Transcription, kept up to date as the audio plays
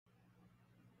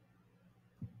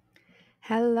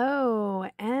Hello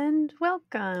and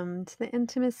welcome to the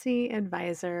Intimacy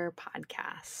Advisor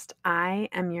podcast. I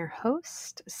am your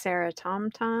host, Sarah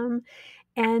TomTom,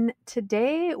 and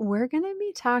today we're going to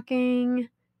be talking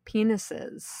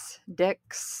penises,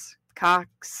 dicks,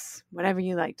 cocks, whatever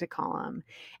you like to call them,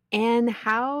 and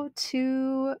how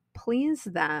to please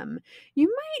them. You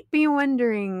might be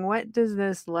wondering, what does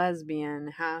this lesbian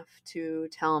have to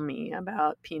tell me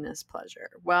about penis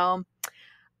pleasure? Well,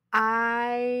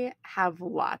 I have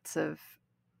lots of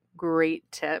great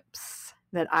tips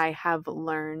that I have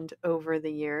learned over the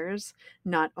years,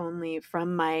 not only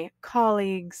from my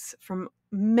colleagues, from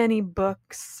many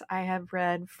books I have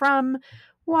read, from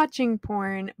watching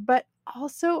porn, but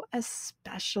also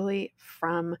especially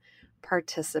from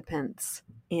participants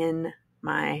in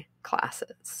my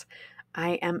classes.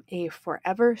 I am a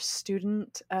forever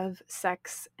student of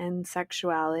sex and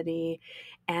sexuality,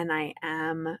 and I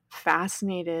am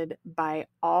fascinated by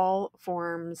all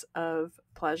forms of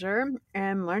pleasure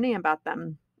and learning about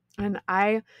them. And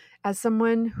I, as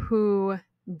someone who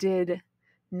did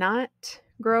not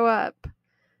grow up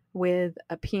with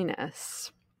a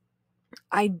penis,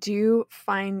 I do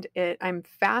find I'm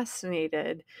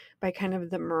fascinated by kind of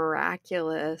the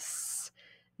miraculous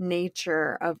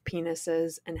nature of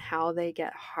penises and how they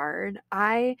get hard.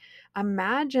 I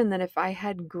imagine that if I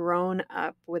had grown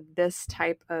up with this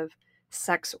type of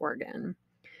sex organ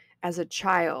as a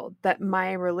child, that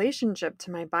my relationship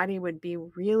to my body would be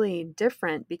really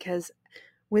different, because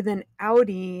with an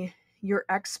outie, your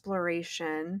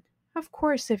exploration, of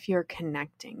course, if you're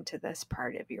connecting to this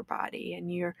part of your body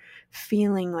and you're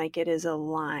feeling like it is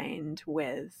aligned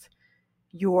with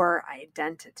your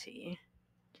identity.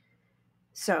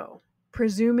 So,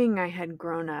 presuming I had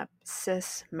grown up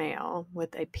cis male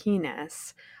with a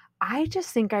penis, I just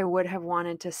think I would have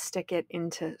wanted to stick it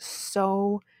into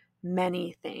so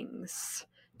many things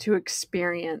to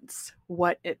experience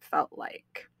what it felt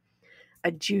like.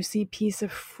 A juicy piece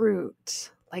of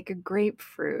fruit, like a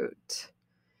grapefruit.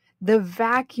 The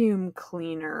vacuum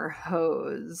cleaner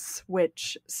hose,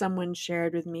 which someone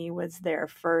shared with me was their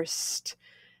first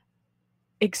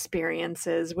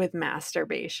experiences with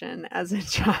masturbation as a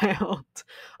child.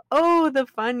 Oh, the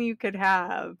fun you could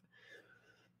have.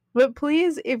 But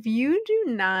please, if you do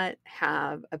not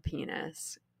have a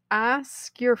penis,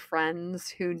 ask your friends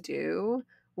who do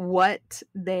what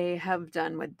they have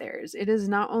done with theirs. It is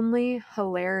not only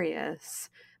hilarious,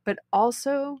 but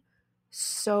also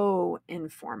so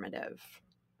informative.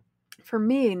 For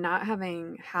me, not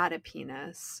having had a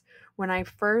penis, when I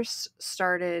first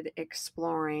started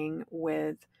exploring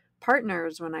with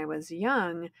partners when I was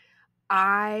young,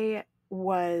 I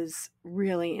was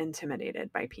really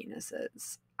intimidated by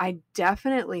penises. I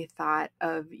definitely thought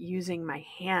of using my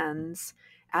hands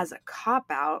as a cop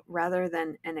out rather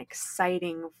than an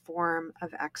exciting form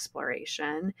of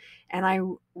exploration. And I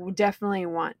definitely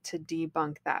want to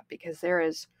debunk that, because there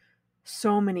is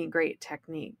so many great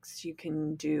techniques you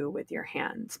can do with your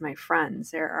hands. My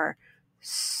friends, there are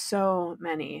so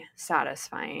many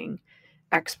satisfying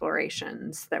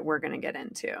explorations that we're going to get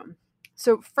into.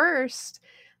 So, first,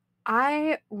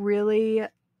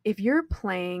 if you're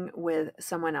playing with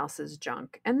someone else's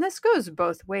junk, and this goes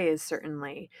both ways,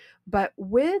 certainly, but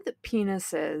with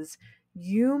penises,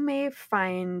 you may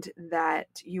find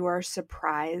that you are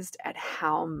surprised at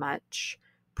how much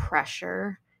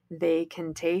pressure they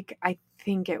can take. I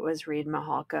think it was Reed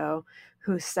Mahalko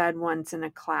who said once in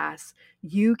a class,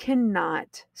 you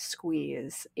cannot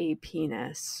squeeze a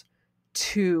penis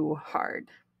too hard.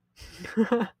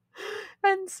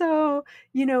 And so,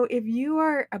 if you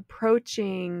are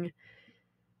approaching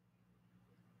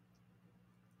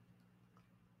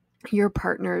your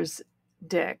partner's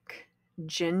dick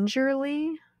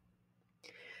gingerly,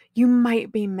 you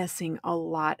might be missing a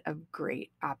lot of great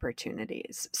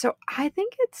opportunities. So I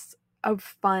think it's a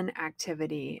fun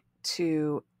activity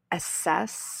to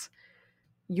assess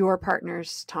your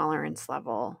partner's tolerance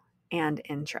level and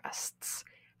interests.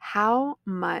 How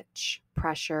much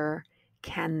pressure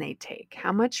can they take?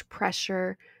 How much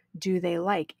pressure do they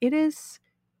like? It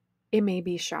may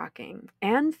be shocking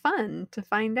and fun to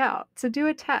find out. So do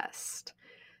a test.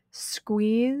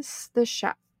 Squeeze the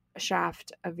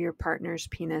shaft of your partner's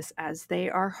penis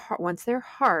once they're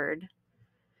hard,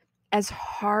 as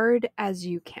hard as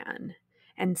you can,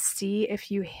 and see if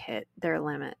you hit their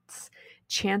limits.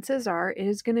 Chances are it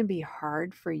is going to be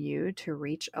hard for you to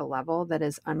reach a level that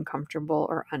is uncomfortable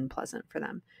or unpleasant for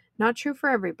them. Not true for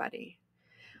everybody,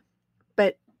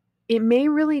 but it may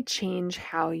really change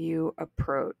how you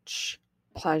approach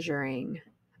pleasuring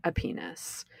a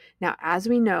penis. Now, as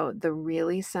we know, the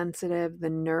really sensitive, the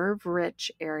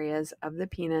nerve-rich areas of the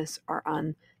penis are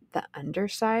on the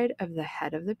underside of the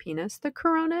head of the penis. The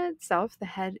corona itself, the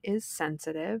head is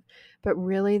sensitive, but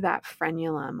really that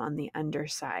frenulum on the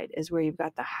underside is where you've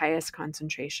got the highest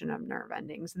concentration of nerve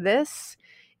endings. This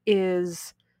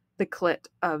is the clit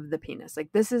of the penis.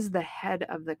 Like this is the head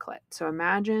of the clit. So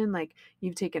imagine like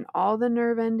you've taken all the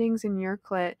nerve endings in your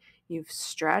clit, you've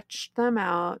stretched them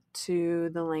out to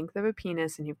the length of a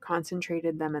penis, and you've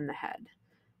concentrated them in the head.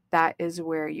 That is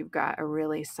where you've got a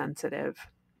really sensitive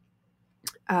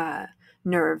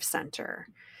nerve center.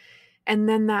 And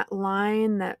then that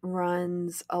line that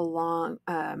runs along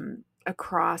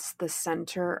across the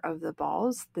center of the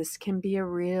balls, this can be a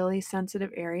really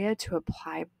sensitive area to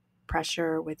apply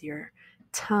pressure with your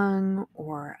tongue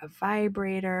or a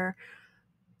vibrator.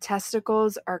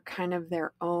 Testicles are kind of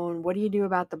their own. What do you do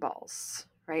about the balls?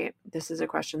 Right? This is a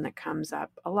question that comes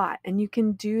up a lot. And you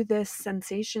can do this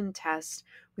sensation test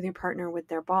with your partner with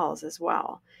their balls as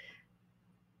well.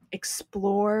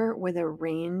 Explore with a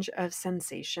range of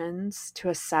sensations to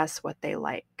assess what they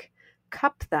like.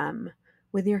 Cup them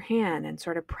with your hand and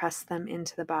sort of press them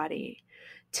into the body.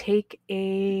 Take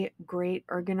a great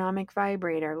ergonomic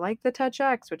vibrator like the Touch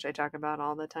X, which I talk about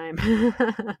all the time.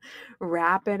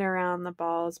 Wrap it around the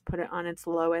balls, put it on its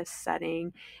lowest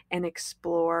setting, and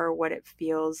explore what it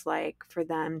feels like for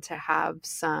them to have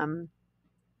some,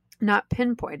 not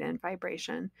pinpointed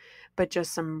vibration, but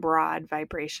just some broad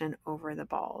vibration over the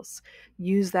balls.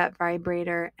 Use that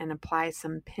vibrator and apply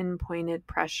some pinpointed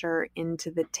pressure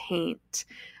into the taint,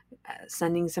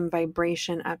 sending some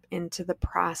vibration up into the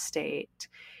prostate.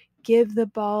 Give the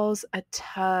balls a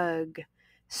tug.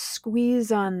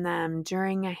 Squeeze on them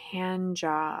during a hand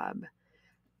job.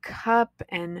 Cup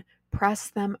and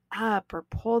press them up or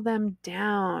pull them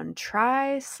down.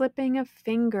 Try slipping a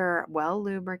finger, well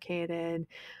lubricated,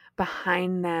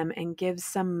 behind them and give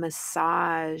some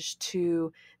massage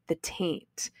to the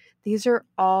taint. These are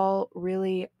all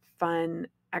really fun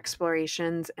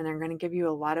explorations, and they're going to give you a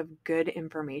lot of good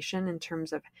information in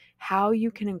terms of how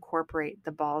you can incorporate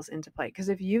the balls into play. Because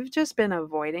if you've just been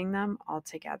avoiding them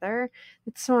altogether,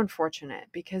 it's so unfortunate,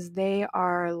 because they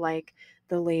are like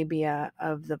the labia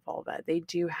of the vulva. They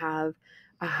do have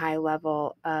a high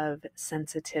level of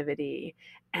sensitivity,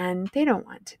 and they don't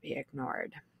want to be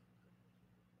ignored.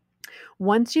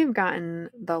 Once you've gotten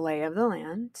the lay of the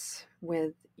land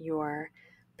with your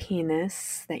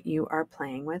penis that you are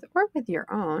playing with, or with your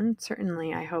own,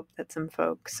 certainly I hope that some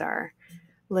folks are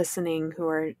listening who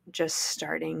are just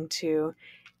starting to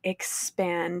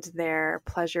expand their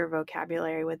pleasure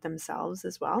vocabulary with themselves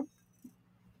as well.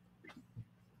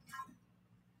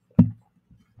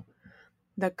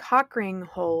 The cock ring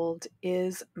hold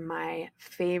is my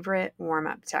favorite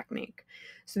warm-up technique.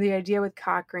 So the idea with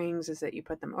cock rings is that you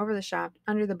put them over the shaft,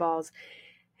 under the balls,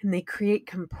 and they create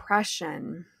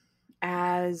compression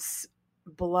as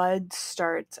blood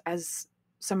starts, as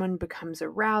someone becomes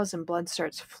aroused and blood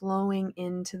starts flowing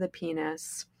into the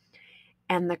penis,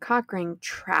 and the cock ring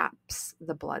traps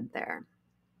the blood there,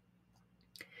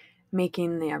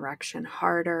 making the erection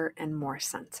harder and more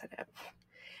sensitive.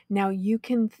 Now you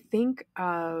can think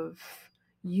of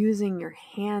using your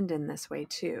hand in this way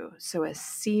too. So a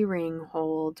C ring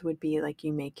hold would be like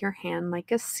you make your hand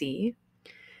like a C.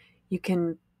 You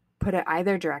can put it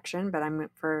either direction, but I'm,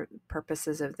 for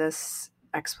purposes of this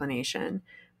explanation,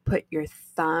 put your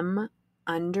thumb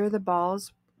under the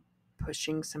balls,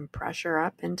 pushing some pressure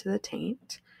up into the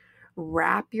taint.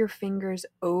 Wrap your fingers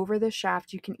over the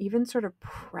shaft. You can even sort of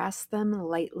press them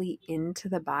lightly into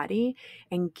the body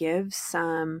and give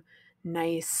some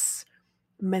nice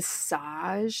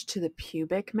massage to the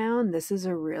pubic mound. This is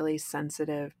a really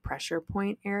sensitive pressure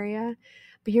point area,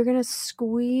 but you're going to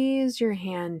squeeze your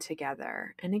hand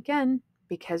together. And again,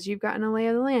 because you've gotten a lay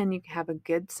of the land, you have a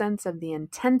good sense of the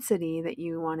intensity that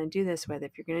you want to do this with.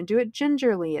 If you're going to do it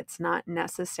gingerly, it's not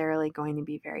necessarily going to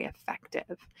be very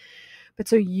effective. But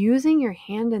so using your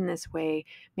hand in this way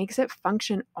makes it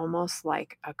function almost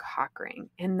like a cock ring,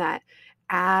 in that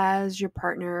as your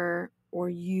partner or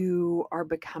you are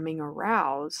becoming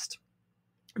aroused,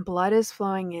 blood is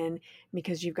flowing in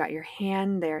because you've got your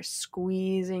hand there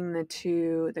squeezing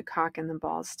the cock and the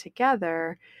balls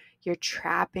together. You're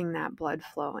trapping that blood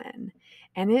flow in.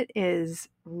 And it is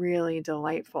really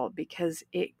delightful because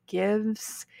it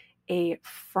gives a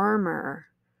firmer,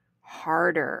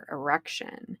 harder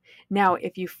erection. Now,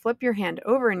 if you flip your hand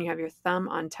over and you have your thumb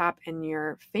on top and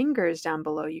your fingers down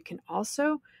below, you can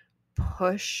also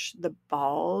push the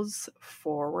balls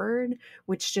forward,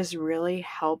 which just really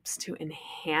helps to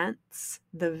enhance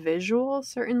the visual,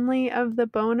 certainly, of the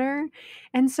boner.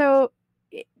 And so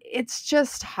it's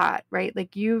just hot, right?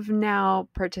 Like you've now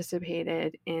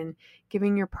participated in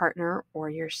giving your partner or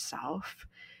yourself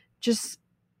just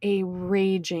a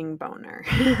raging boner.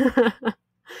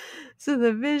 So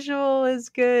the visual is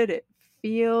good, it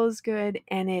feels good,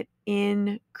 and it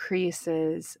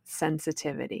increases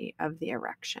sensitivity of the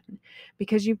erection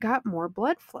because you've got more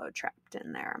blood flow trapped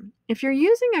in there. If you're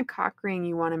using a cock ring,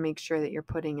 you want to make sure that you're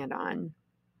putting it on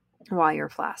while you're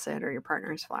flaccid or your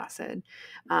partner's flaccid,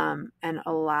 and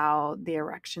allow the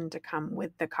erection to come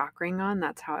with the cock ring on.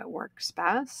 That's how it works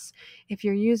best. If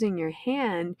you're using your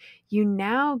hand, you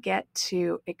now get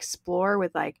to explore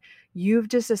with, like, you've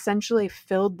just essentially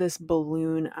filled this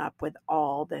balloon up with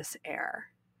all this air.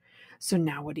 So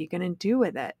now what are you going to do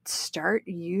with it? Start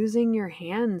using your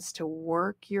hands to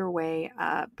work your way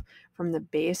up from the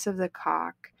base of the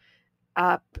cock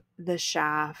up the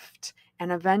shaft,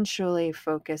 and eventually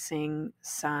focusing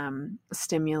some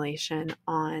stimulation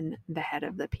on the head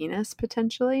of the penis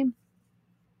potentially.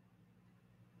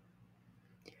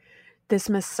 This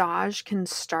massage can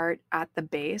start at the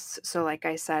base. So like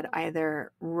I said,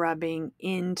 either rubbing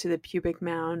into the pubic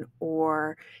mound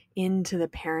or into the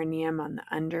perineum on the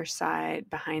underside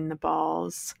behind the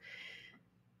balls.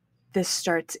 This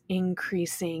starts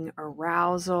increasing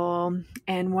arousal.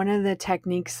 And one of the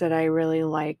techniques that I really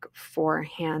like for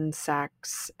hand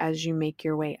sex as you make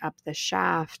your way up the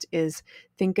shaft is,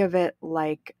 think of it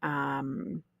like a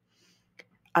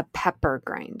pepper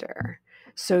grinder.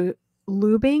 So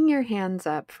lubing your hands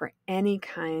up for any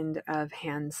kind of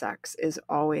hand sex is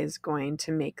always going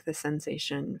to make the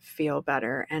sensation feel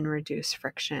better and reduce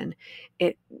friction.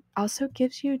 It also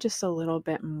gives you just a little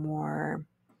bit more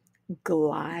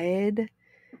glide,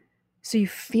 so you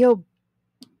feel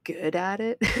good at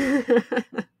it.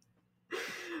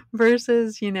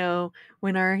 Versus,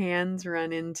 when our hands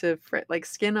run into like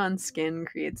skin on skin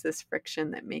creates this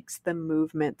friction that makes the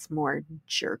movements more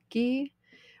jerky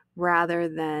rather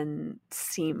than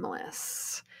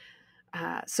seamless.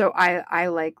 So I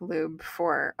like lube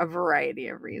for a variety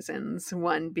of reasons.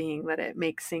 One being that it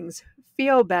makes things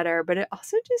feel better, but it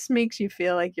also just makes you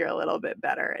feel like you're a little bit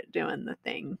better at doing the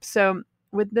thing. So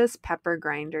with this pepper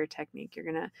grinder technique, you're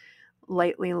going to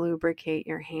lightly lubricate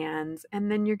your hands, and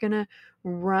then you're going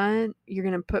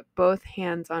to put both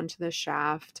hands onto the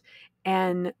shaft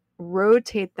and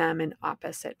rotate them in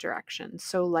opposite directions.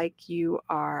 So like you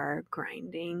are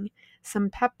grinding some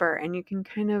pepper, and you can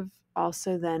kind of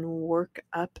also then work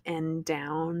up and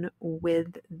down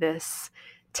with this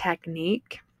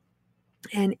technique,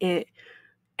 and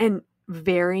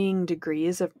varying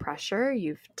degrees of pressure.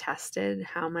 You've tested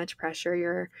how much pressure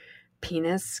your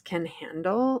penis can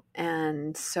handle,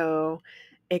 and so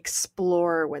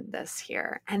explore with this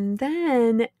here. And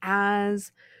then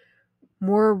as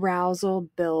more arousal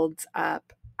builds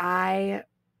up, I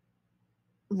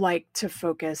like to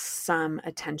focus some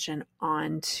attention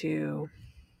onto,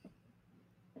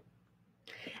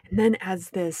 and then as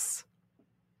this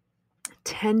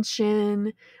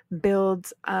tension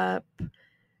builds up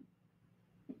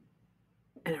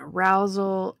and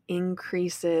arousal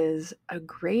increases, a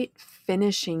great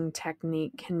finishing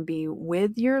technique can be,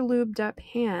 with your lubed up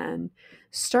hand,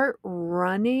 start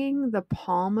running the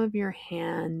palm of your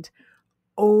hand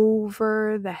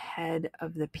over the head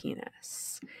of the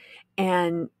penis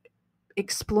and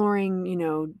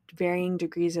exploring, varying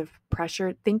degrees of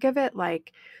pressure. Think of it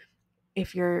like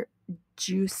if you're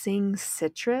juicing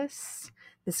citrus,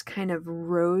 this kind of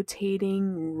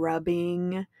rotating,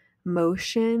 rubbing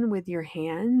motion with your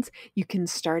hands. You can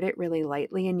start it really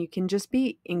lightly, and you can just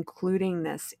be including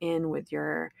this in with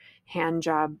your hand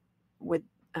job with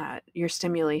your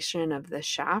stimulation of the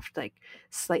shaft, like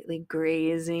slightly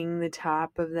grazing the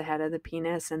top of the head of the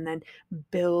penis and then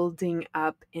building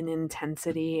up in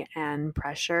intensity and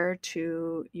pressure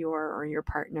to your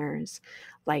partner's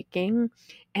liking,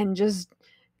 and just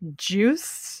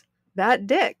juice that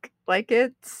dick like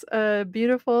it's a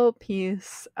beautiful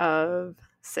piece of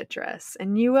citrus.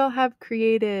 And you will have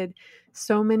created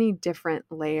so many different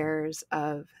layers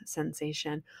of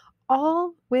sensation,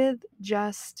 all with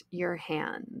just your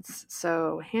hands.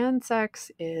 So hand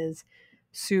sex is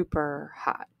super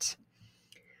hot.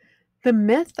 The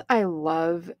myth I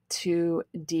love to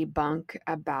debunk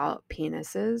about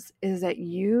penises is that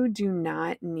you do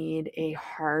not need a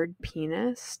hard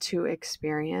penis to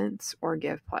experience or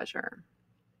give pleasure.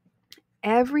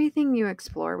 Everything you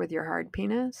explore with your hard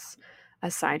penis,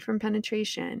 aside from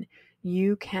penetration,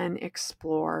 you can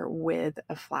explore with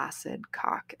a flaccid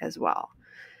cock as well.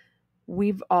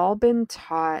 We've all been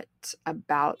taught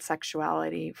about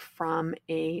sexuality from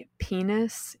a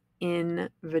penis in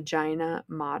vagina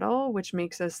model, which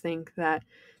makes us think that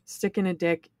sticking a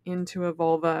dick into a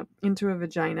vulva, into a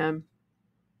vagina,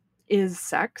 is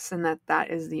sex, and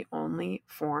that is the only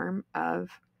form of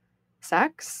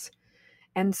sex.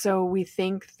 And so we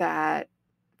think that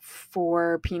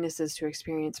for penises to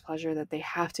experience pleasure, that they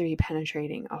have to be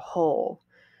penetrating a hole,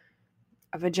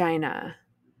 a vagina,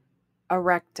 a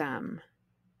rectum,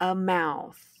 a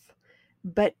mouth.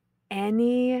 But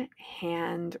any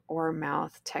hand or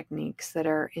mouth techniques that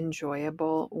are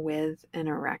enjoyable with an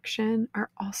erection are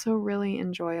also really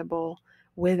enjoyable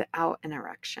without an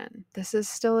erection. This is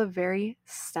still a very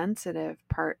sensitive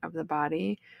part of the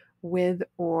body with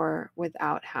or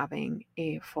without having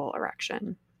a full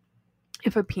erection.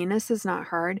 If a penis is not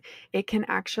hard, it can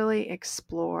actually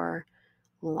explore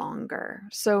longer.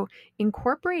 So,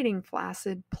 incorporating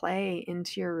flaccid play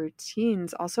into your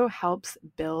routines also helps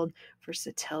build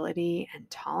versatility and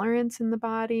tolerance in the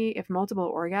body. If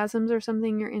multiple orgasms are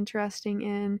something you're interested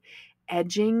in,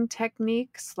 edging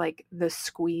techniques like the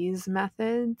squeeze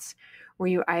methods, where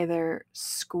you either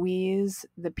squeeze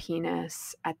the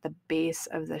penis at the base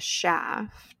of the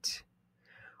shaft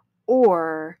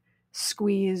or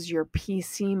squeeze your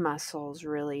PC muscles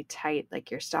really tight,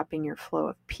 like you're stopping your flow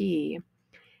of pee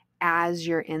as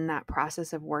you're in that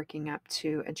process of working up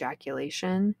to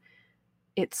ejaculation,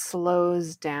 it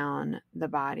slows down the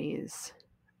body's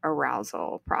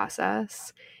arousal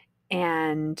process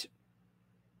and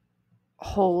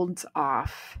holds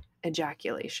off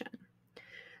ejaculation.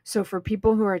 So, for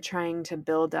people who are trying to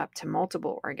build up to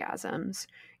multiple orgasms,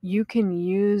 you can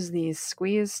use these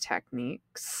squeeze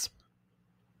techniques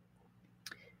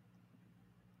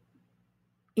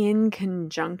in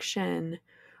conjunction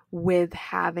with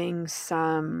having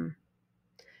some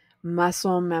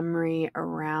muscle memory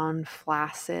around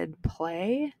flaccid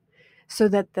play so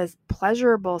that the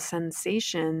pleasurable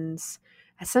sensations,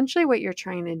 essentially what you're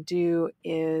trying to do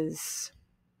is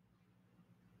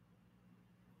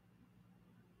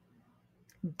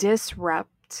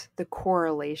disrupt the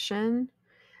correlation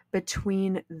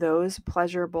between those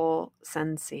pleasurable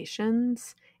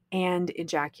sensations and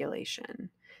ejaculation.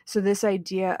 So this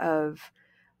idea of,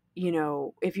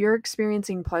 if you're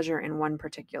experiencing pleasure in one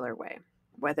particular way,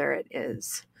 whether it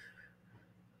is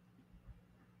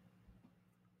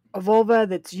a vulva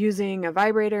that's using a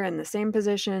vibrator in the same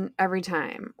position every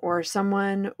time, or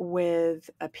someone with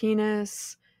a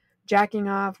penis jacking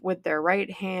off with their right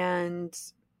hand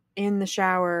in the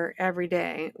shower every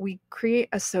day, we create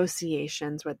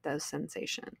associations with those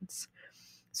sensations.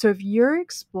 So if you're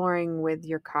exploring with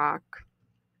your cock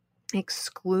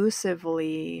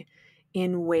exclusively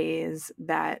in ways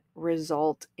that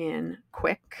result in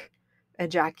quick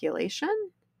ejaculation,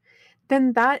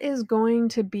 then that is going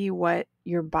to be what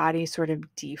your body sort of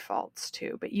defaults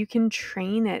to. But you can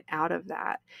train it out of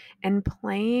that. And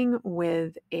playing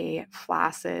with a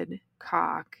flaccid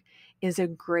cock is a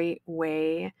great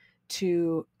way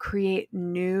to create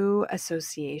new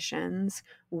associations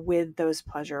with those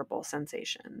pleasurable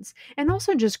sensations. And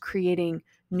also just creating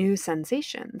new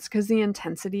sensations, because the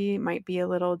intensity might be a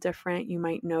little different. You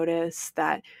might notice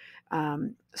that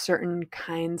certain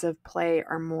kinds of play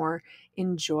are more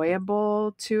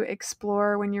enjoyable to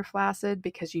explore when you're flaccid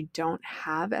because you don't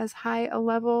have as high a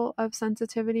level of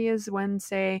sensitivity as when,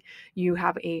 say, you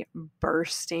have a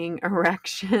bursting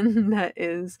erection that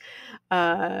is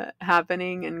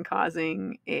happening and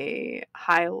causing a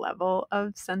high level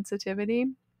of sensitivity.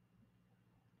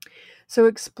 So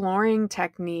exploring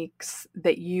techniques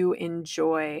that you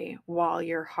enjoy while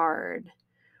you're hard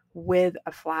with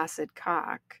a flaccid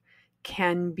cock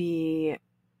can be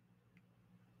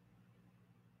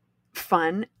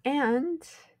fun and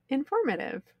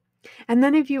informative. And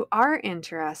then if you are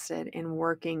interested in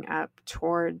working up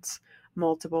towards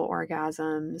multiple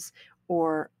orgasms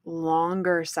or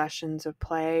longer sessions of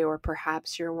play, or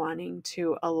perhaps you're wanting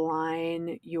to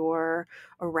align your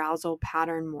arousal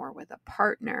pattern more with a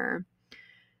partner,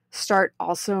 start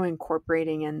also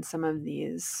incorporating in some of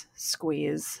these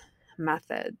squeeze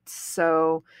methods.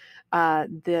 So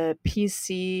the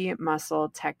PC muscle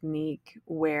technique,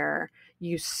 where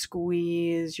you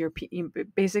squeeze you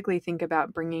basically think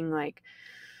about bringing like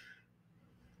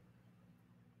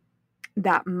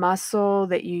that muscle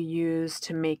that you use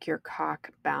to make your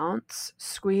cock bounce,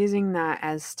 squeezing that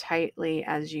as tightly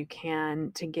as you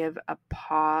can to give a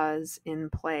pause in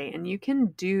play. And you can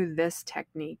do this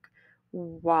technique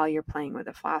while you're playing with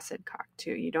a flaccid cock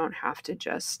too. You don't have to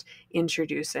just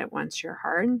introduce it once you're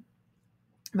hard,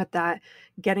 but that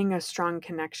getting a strong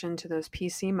connection to those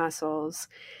PC muscles.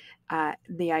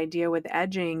 The idea with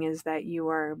edging is that you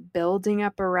are building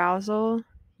up arousal,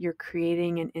 you're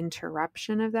creating an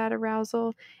interruption of that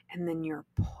arousal, and then you're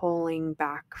pulling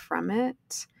back from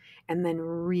it, and then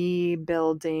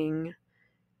rebuilding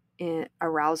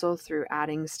arousal through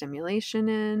adding stimulation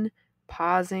in,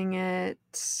 pausing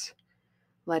it,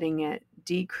 letting it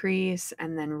decrease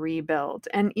and then rebuild.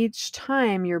 And each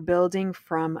time you're building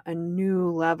from a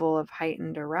new level of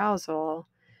heightened arousal.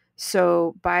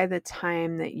 So by the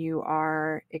time that you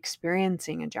are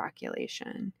experiencing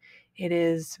ejaculation, it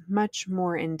is much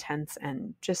more intense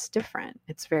and just different.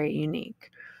 It's very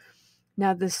unique.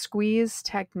 Now, the squeeze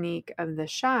technique of the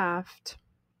shaft,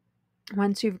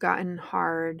 once you've gotten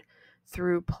hard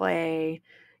through play,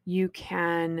 you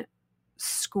can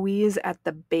squeeze at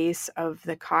the base of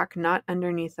the cock, not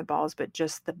underneath the balls, but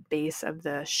just the base of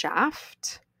the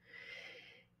shaft.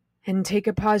 And take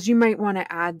a pause. You might want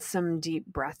to add some deep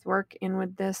breath work in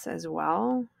with this as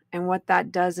well. And what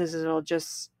that does is it'll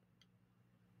just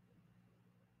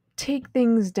take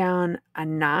things down a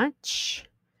notch.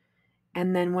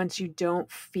 And then once you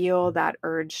don't feel that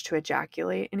urge to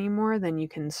ejaculate anymore, then you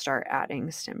can start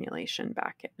adding stimulation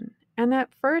back in. And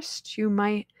at first, you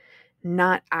might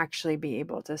not actually be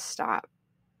able to stop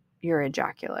your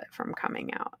ejaculate from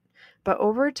coming out. But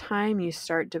over time, you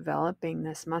start developing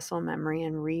this muscle memory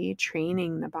and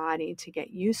retraining the body to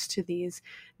get used to these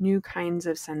new kinds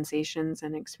of sensations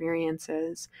and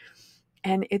experiences.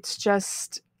 And it's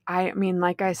just, I mean,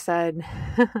 like I said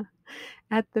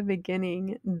at the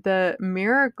beginning, the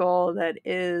miracle that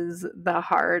is the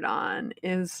hard on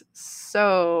is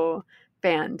so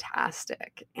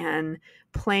fantastic. And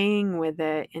playing with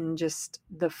it in just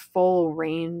the full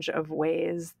range of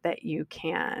ways that you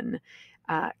can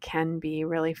be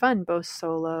really fun, both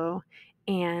solo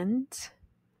and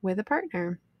with a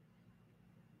partner.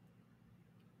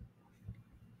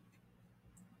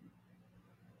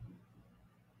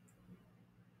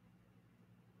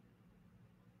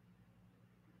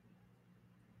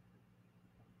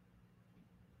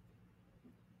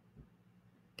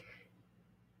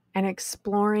 And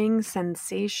exploring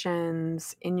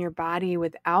sensations in your body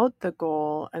without the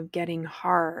goal of getting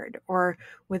hard or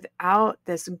without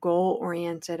this goal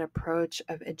oriented approach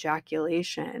of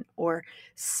ejaculation or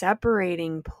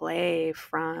separating play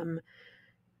from,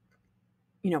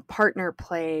 partner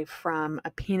play from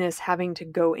a penis having to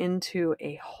go into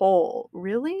a hole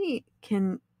really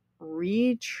can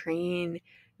retrain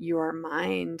your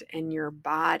mind and your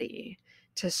body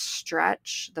to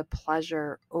stretch the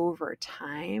pleasure over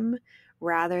time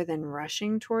rather than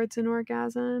rushing towards an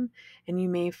orgasm. And you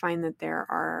may find that there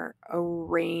are a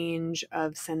range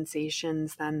of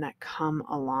sensations then that come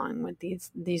along with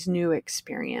these new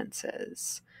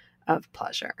experiences of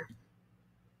pleasure.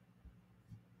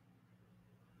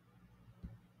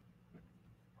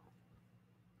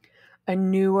 A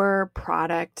newer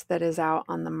product that is out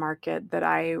on the market that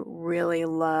I really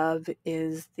love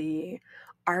is the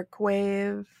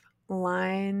Arcwave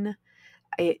line.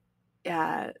 The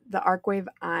Arcwave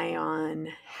Ion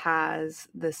has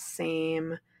the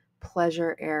same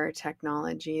pleasure air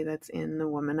technology that's in the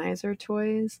Womanizer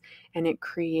toys, and it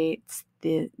creates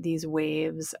these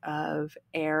waves of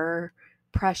air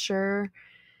pressure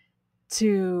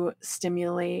to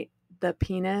stimulate the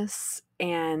penis.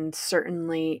 And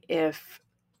certainly, if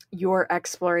your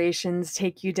explorations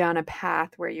take you down a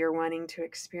path where you're wanting to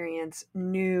experience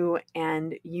new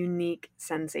and unique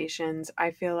sensations,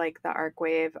 I feel like the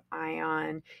Arcwave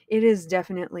Ion, it is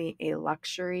definitely a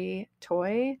luxury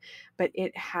toy, but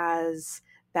it has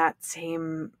that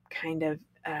same kind of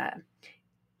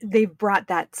they've brought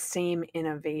that same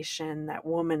innovation that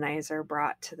Womanizer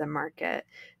brought to the market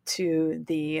to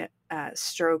the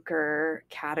stroker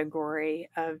category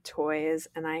of toys,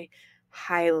 and I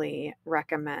highly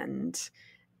recommend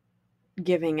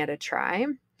giving it a try.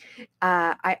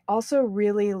 I also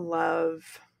really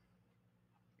love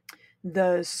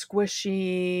the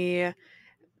squishy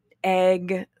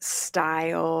egg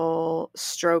style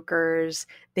strokers.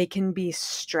 They can be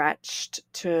stretched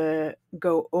to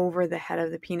go over the head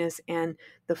of the penis and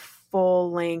the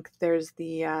full length. There's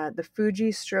the Fuji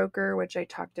stroker, which I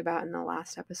talked about in the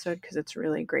last episode because it's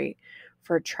really great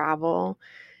for travel.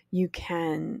 You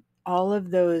can all of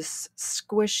those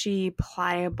squishy,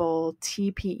 pliable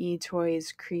TPE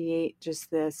toys create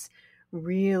just this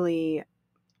really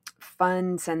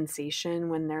fun sensation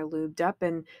when they're lubed up,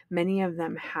 and many of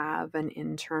them have an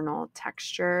internal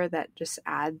texture that just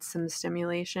adds some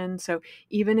stimulation. So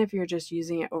even if you're just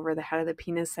using it over the head of the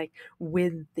penis, like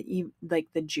with the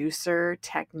juicer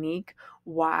technique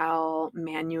while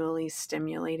manually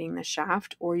stimulating the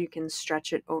shaft, or you can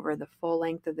stretch it over the full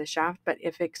length of the shaft. But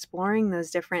if exploring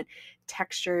those different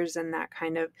textures and that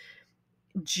kind of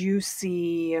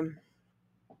juicy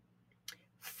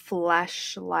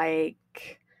flesh-like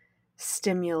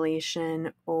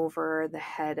stimulation over the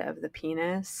head of the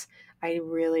penis, I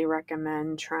really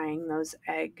recommend trying those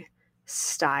egg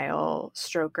style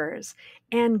strokers,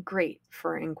 and great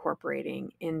for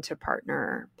incorporating into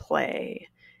partner play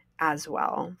as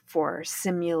well, for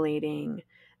simulating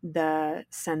the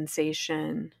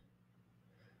sensation,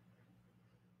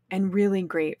 and really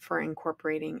great for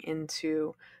incorporating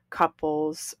into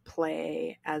couples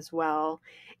play as well.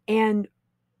 And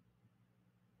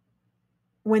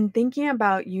when thinking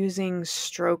about using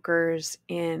strokers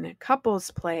in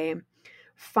couples play,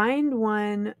 find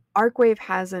one. Arcwave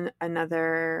has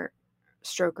another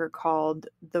stroker called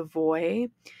the Voy.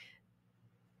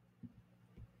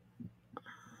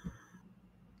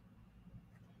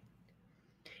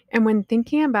 And when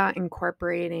thinking about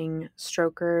incorporating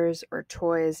strokers or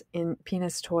toys in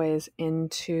penis toys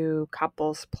into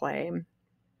couples play,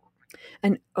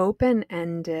 an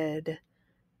open-ended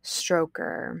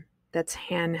stroker that's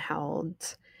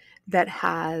handheld, that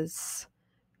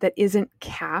isn't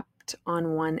capped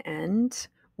on one end,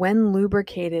 when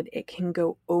lubricated, it can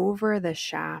go over the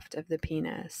shaft of the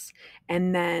penis,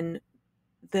 and then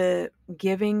the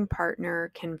giving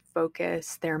partner can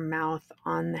focus their mouth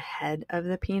on the head of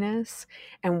the penis.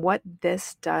 And what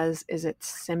this does is it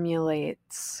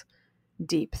simulates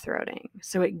deep throating.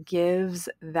 So it gives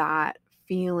that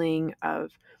feeling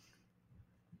of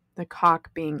the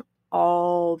cock being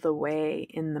all the way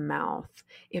in the mouth.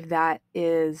 If that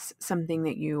is something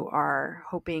that you are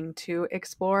hoping to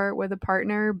explore with a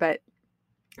partner, but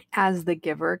as the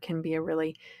giver can be a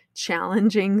really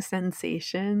challenging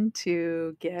sensation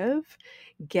to give,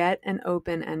 get an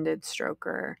open-ended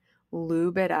stroker,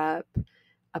 lube it up,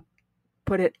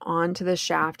 put it onto the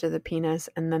shaft of the penis,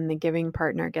 and then the giving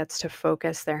partner gets to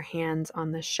focus their hands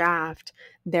on the shaft,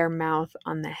 their mouth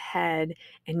on the head,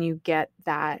 and you get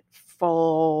that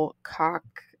full cock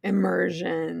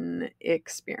immersion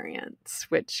experience,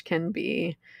 which can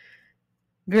be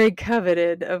very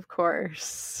coveted, of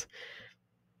course.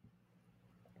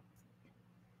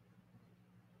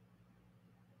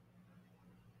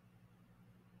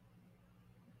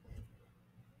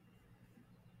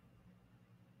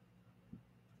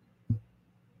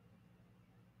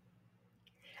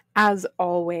 As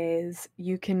always,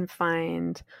 you can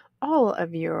find all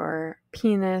of your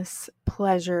penis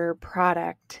pleasure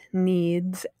product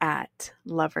needs at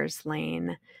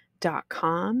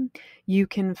loverslane.com. You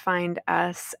can find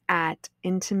us at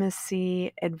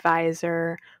Intimacy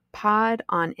Advisor Pod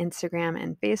on Instagram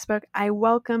and Facebook. I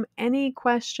welcome any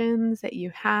questions that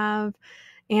you have.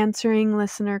 Answering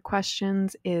listener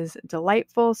questions is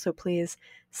delightful, so please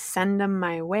send them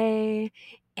my way.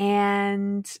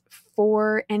 And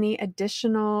for any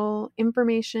additional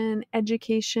information,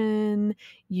 education,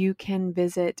 you can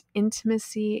visit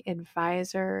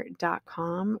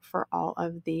intimacyadvisor.com for all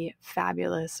of the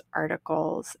fabulous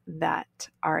articles that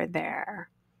are there.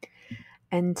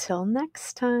 Until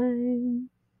next time.